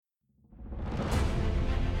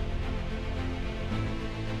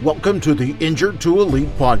Welcome to the Injured to Elite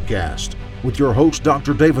podcast with your host,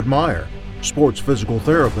 Dr. David Meyer, sports physical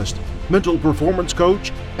therapist, mental performance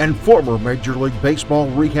coach, and former Major League Baseball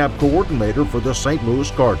rehab coordinator for the St. Louis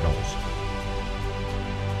Cardinals.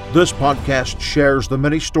 This podcast shares the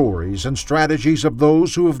many stories and strategies of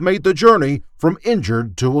those who have made the journey from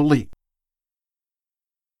injured to elite.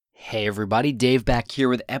 Hey everybody, Dave back here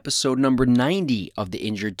with episode number 90 of the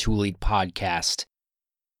Injured to Elite podcast.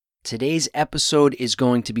 Today's episode is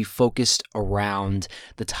going to be focused around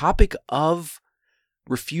the topic of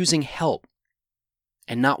refusing help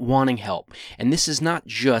and not wanting help. And this is not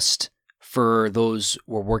just for those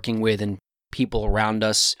we're working with and people around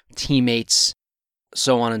us, teammates,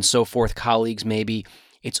 so on and so forth, colleagues maybe.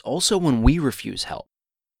 It's also when we refuse help.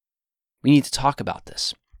 We need to talk about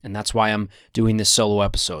this, and that's why I'm doing this solo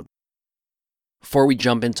episode. Before we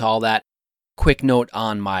jump into all that, quick note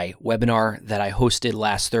on my webinar that I hosted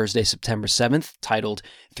last Thursday, September 7th, titled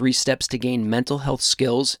 3 Steps to Gain Mental Health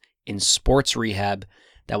Skills in Sports Rehab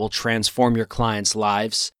That Will Transform Your Clients'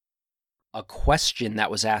 Lives. A question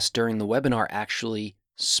that was asked during the webinar actually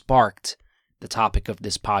sparked the topic of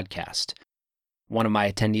this podcast. One of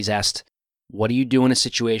my attendees asked, what do you do in a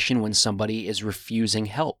situation when somebody is refusing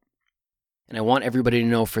help? And I want everybody to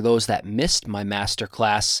know, for those that missed my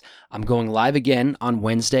masterclass, I'm going live again on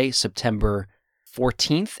Wednesday, September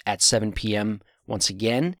 14th at 7 p.m. once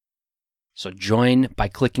again. So join by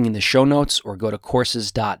clicking in the show notes or go to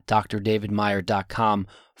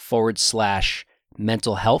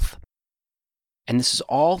courses.drdavidmeyer.com/mental health. And this is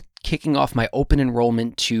all kicking off my open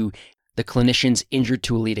enrollment to the Clinicians Injured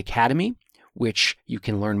to Elite Academy, which you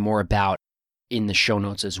can learn more about in the show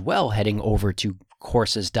notes as well, heading over to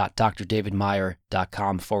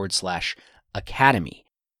courses.drdavidmeyer.com/academy.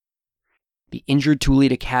 The Injured to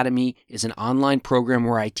Elite Academy is an online program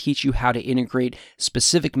where I teach you how to integrate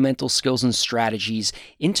specific mental skills and strategies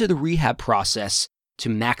into the rehab process to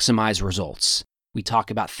maximize results. We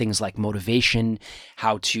talk about things like motivation,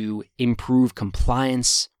 how to improve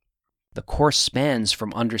compliance. The course spans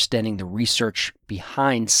from understanding the research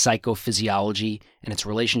behind psychophysiology and its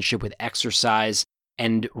relationship with exercise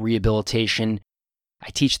and rehabilitation. I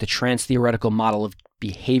teach the trans-theoretical model of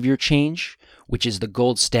behavior change, which is the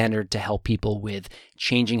gold standard to help people with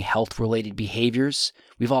changing health-related behaviors.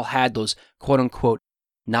 We've all had those quote-unquote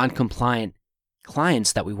non-compliant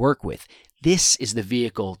clients that we work with. This is the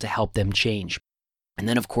vehicle to help them change. And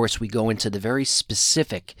then, of course, we go into the very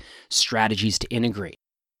specific strategies to integrate,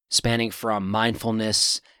 spanning from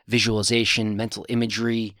mindfulness, visualization, mental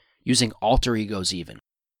imagery, using alter egos even.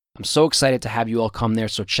 I'm so excited to have you all come there,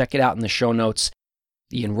 so check it out in the show notes.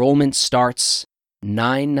 The enrollment starts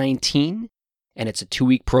 9/19, and it's a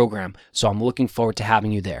 2-week program, so I'm looking forward to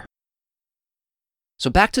having you there. So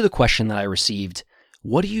back to the question that I received,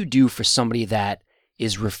 what do you do for somebody that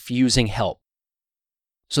is refusing help?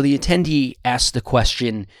 So the attendee asked the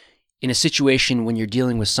question in a situation when you're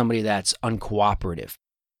dealing with somebody that's uncooperative.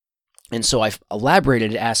 And so I've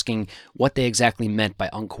elaborated asking what they exactly meant by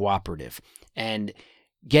uncooperative. And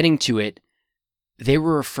getting to it, they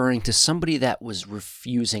were referring to somebody that was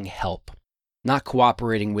refusing help, not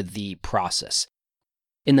cooperating with the process.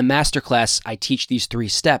 In the masterclass, I teach these 3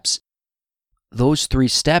 steps. Those 3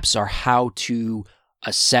 steps are how to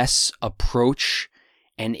assess, approach,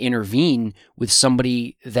 and intervene with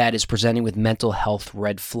somebody that is presenting with mental health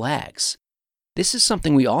red flags. This is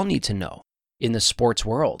something we all need to know in the sports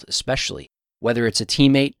world, especially, whether it's a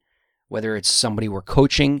teammate, whether it's somebody we're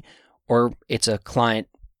coaching, or it's a client,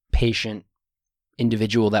 patient,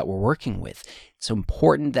 individual that we're working with. It's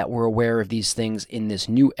important that we're aware of these things in this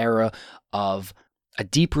new era of a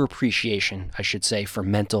deeper appreciation, I should say, for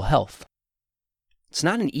mental health. It's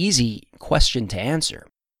not an easy question to answer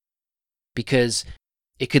because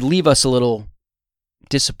it could leave us a little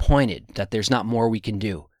disappointed that there's not more we can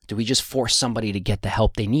do. Do we just force somebody to get the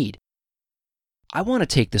help they need? I want to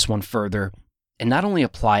take this one further and not only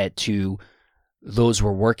apply it to those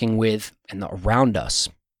we're working with and around us.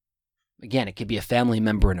 Again, it could be a family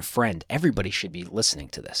member and a friend. Everybody should be listening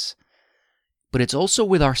to this. But it's also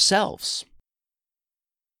with ourselves.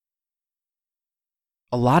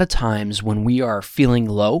 A lot of times when we are feeling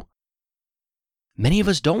low, many of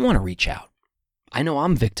us don't want to reach out. I know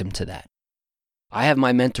I'm victim to that. I have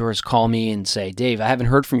my mentors call me and say, Dave, I haven't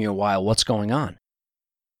heard from you in a while. What's going on?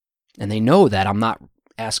 And they know that I'm not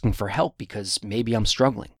asking for help because maybe I'm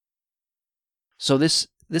struggling. So this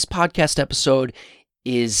podcast episode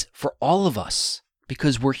is for all of us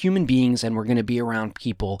because we're human beings and we're going to be around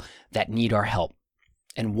people that need our help.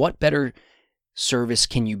 And what better service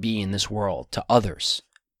can you be in this world to others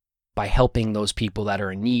by helping those people that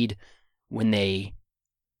are in need when they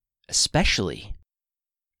especially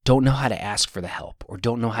don't know how to ask for the help, or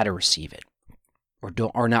don't know how to receive it, or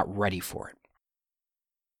are not ready for it.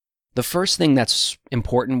 The first thing that's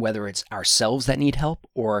important, whether it's ourselves that need help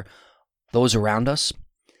or those around us,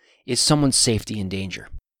 is someone's safety in danger.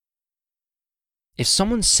 If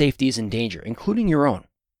someone's safety is in danger, including your own,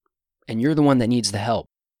 and you're the one that needs the help,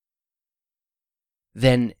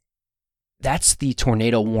 then that's the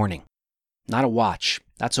tornado warning. Not a watch,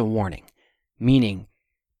 that's a warning. Meaning,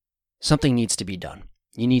 something needs to be done.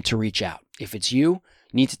 You need to reach out. If it's you, you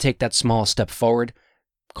need to take that small step forward,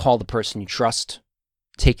 call the person you trust,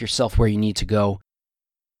 take yourself where you need to go,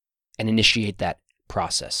 and initiate that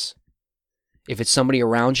process. If it's somebody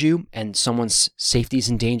around you and someone's safety is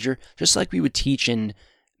in danger, just like we would teach in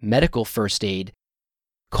medical first aid,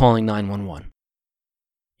 calling 911.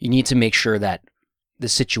 You need to make sure that the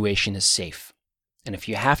situation is safe. And if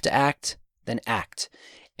you have to act, then act.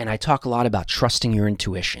 And I talk a lot about trusting your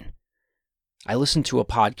intuition. I listened to a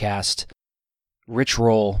podcast, Rich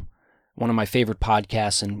Roll, one of my favorite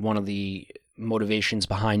podcasts and one of the motivations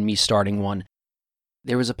behind me starting one.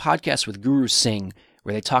 There was a podcast with Guru Singh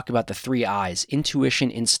where they talk about the 3 I's: intuition,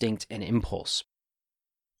 instinct, and impulse.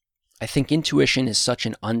 I think intuition is such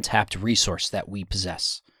an untapped resource that we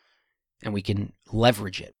possess, and we can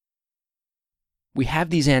leverage it. We have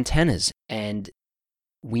these antennas, and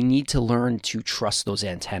we need to learn to trust those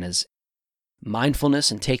antennas. Mindfulness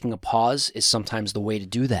and taking a pause is sometimes the way to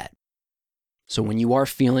do that. So when you are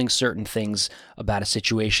feeling certain things about a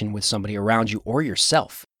situation with somebody around you or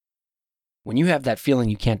yourself, when you have that feeling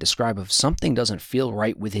you can't describe of something doesn't feel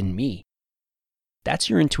right within me, that's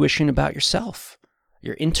your intuition about yourself,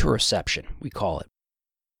 your interoception, we call it.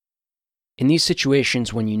 In these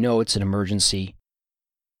situations, when you know it's an emergency,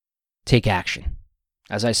 take action.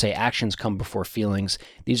 As I say, actions come before feelings.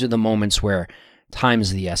 These are the moments where time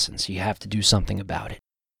is the essence. You have to do something about it.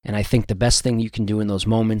 And I think the best thing you can do in those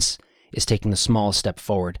moments is taking the smallest step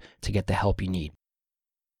forward to get the help you need.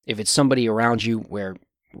 If it's somebody around you where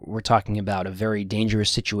we're talking about a very dangerous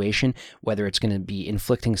situation, whether it's going to be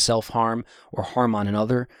inflicting self-harm or harm on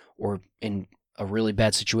another, or in a really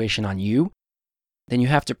bad situation on you, then you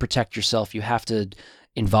have to protect yourself. You have to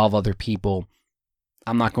involve other people.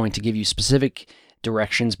 I'm not going to give you specific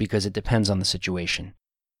directions because it depends on the situation.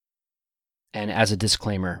 And as a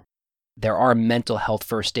disclaimer, there are mental health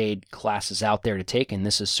first aid classes out there to take, and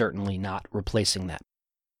this is certainly not replacing that.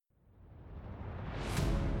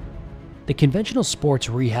 The conventional sports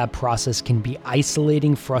rehab process can be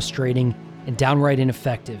isolating, frustrating, and downright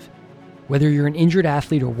ineffective. Whether you're an injured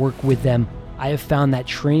athlete or work with them, I have found that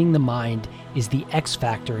training the mind is the X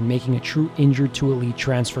factor in making a true injured to elite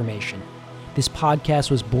transformation. This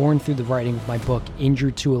podcast was born through the writing of my book,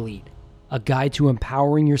 Injured to Elite, a guide to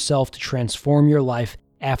empowering yourself to transform your life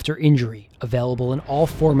after injury, available in all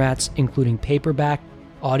formats, including paperback,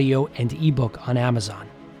 audio, and ebook on Amazon.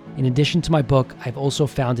 In addition to my book, I've also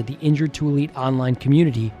founded the Injured to Elite online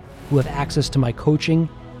community, who have access to my coaching,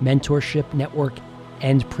 mentorship network,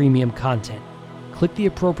 and premium content. Click the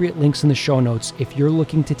appropriate links in the show notes if you're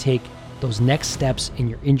looking to take those next steps in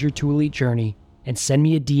your Injured to Elite journey, and send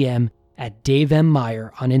me a DM at Dave M.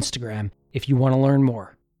 Meyer on Instagram if you want to learn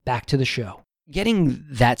more. Back to the show. Getting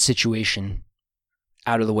that situation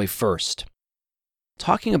out of the way first.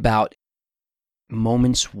 Talking about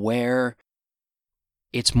moments where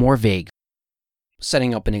it's more vague.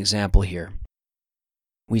 Setting up an example here.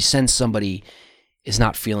 We sense somebody is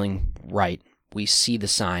not feeling right. We see the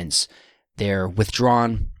signs. They're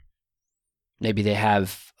withdrawn. Maybe they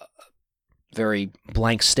have a very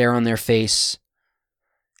blank stare on their face.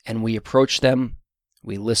 And we approach them.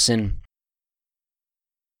 We listen.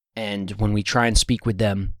 And when we try and speak with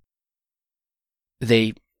them,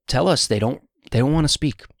 they tell us they don't want to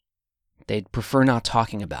speak. They'd prefer not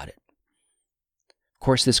talking about it. Of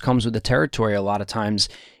course, this comes with the territory. A lot of times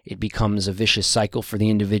it becomes a vicious cycle for the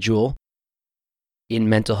individual in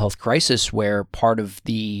mental health crisis, where part of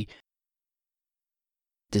the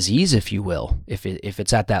disease, if you will, if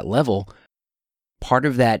it's at that level, part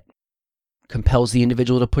of that compels the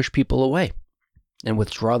individual to push people away and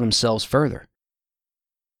withdraw themselves further.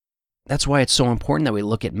 That's why it's so important that we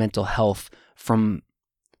look at mental health from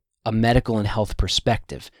a medical and health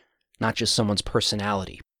perspective, not just someone's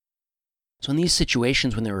personality. So in these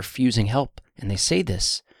situations when they're refusing help and they say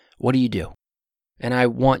this, what do you do? And I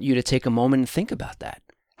want you to take a moment and think about that.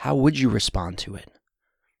 How would you respond to it?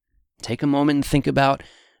 Take a moment and think about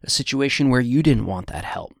a situation where you didn't want that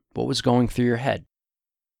help. What was going through your head?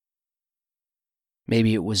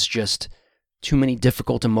 Maybe it was just too many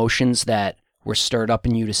difficult emotions that were stirred up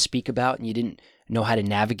in you to speak about and you didn't know how to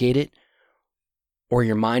navigate it. Or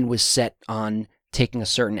your mind was set on taking a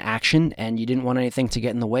certain action, and you didn't want anything to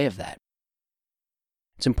get in the way of that.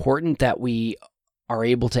 It's important that we are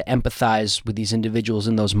able to empathize with these individuals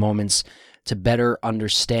in those moments to better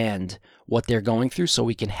understand what they're going through so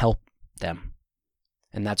we can help them.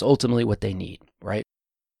 And that's ultimately what they need, right?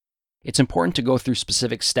 It's important to go through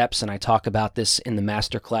specific steps, and I talk about this in the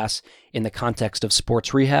masterclass in the context of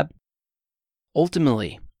sports rehab.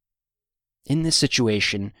 Ultimately, in this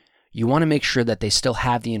situation, you want to make sure that they still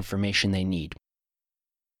have the information they need.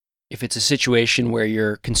 If it's a situation where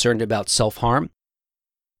you're concerned about self-harm,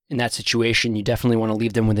 in that situation, you definitely want to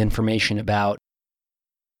leave them with information about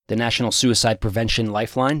the National Suicide Prevention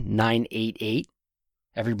Lifeline, 988.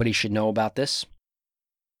 Everybody should know about this.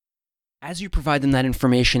 As you provide them that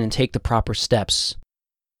information and take the proper steps,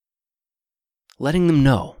 letting them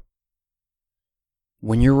know,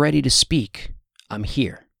 when you're ready to speak, I'm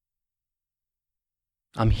here.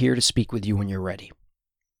 I'm here to speak with you when you're ready.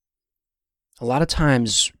 A lot of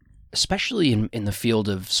times, especially in the field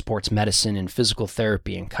of sports medicine and physical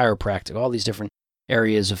therapy and chiropractic, all these different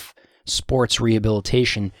areas of sports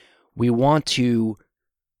rehabilitation, we want to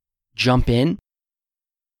jump in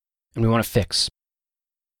and we want to fix.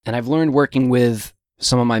 And I've learned working with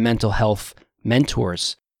some of my mental health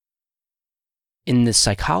mentors, in the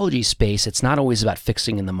psychology space, it's not always about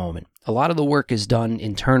fixing in the moment. A lot of the work is done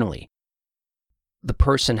internally. The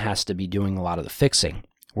person has to be doing a lot of the fixing.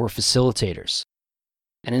 We're facilitators.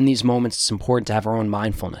 And in these moments, it's important to have our own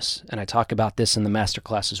mindfulness. And I talk about this in the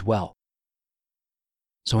masterclass as well.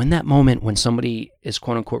 So in that moment when somebody is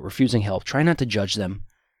quote unquote refusing help, try not to judge them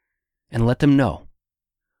and let them know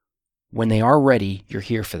when they are ready, you're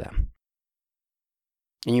here for them.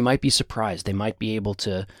 And you might be surprised. They might be able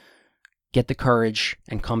to get the courage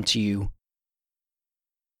and come to you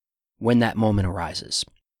when that moment arises.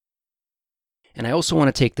 And I also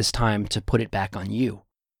want to take this time to put it back on you.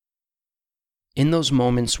 In those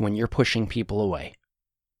moments when you're pushing people away,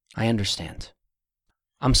 I understand.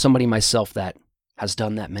 I'm somebody myself that has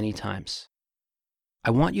done that many times.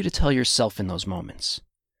 I want you to tell yourself in those moments,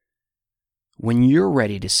 when you're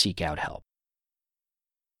ready to seek out help,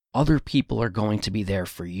 other people are going to be there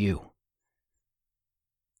for you.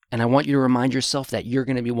 And I want you to remind yourself that you're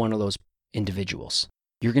going to be one of those individuals.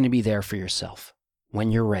 You're going to be there for yourself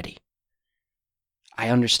when you're ready. I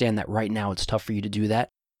understand that right now it's tough for you to do that.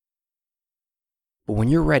 But when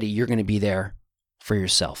you're ready, you're going to be there for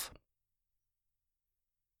yourself.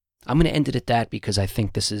 I'm going to end it at that because I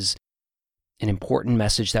think this is an important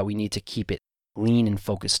message that we need to keep it lean and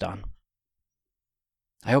focused on.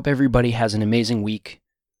 I hope everybody has an amazing week.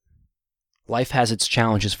 Life has its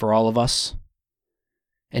challenges for all of us.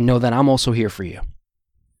 And know that I'm also here for you.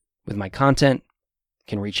 With my content, you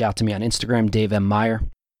can reach out to me on Instagram, Dave M. Meyer.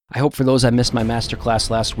 I hope for those that missed my masterclass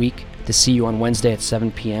last week to see you on Wednesday at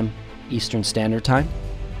 7 p.m. Eastern Standard Time.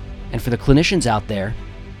 And for the clinicians out there,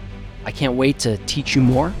 I can't wait to teach you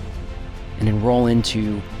more and enroll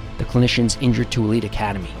into the Clinicians Injured to Elite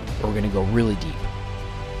Academy, where we're going to go really deep.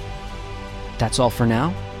 That's all for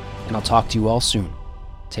now, and I'll talk to you all soon.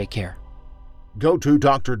 Take care. Go to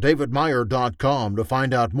drdavidmeyer.com to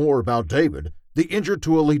find out more about David, the Injured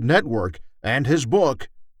to Elite Network, and his book,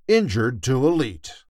 Injured to Elite.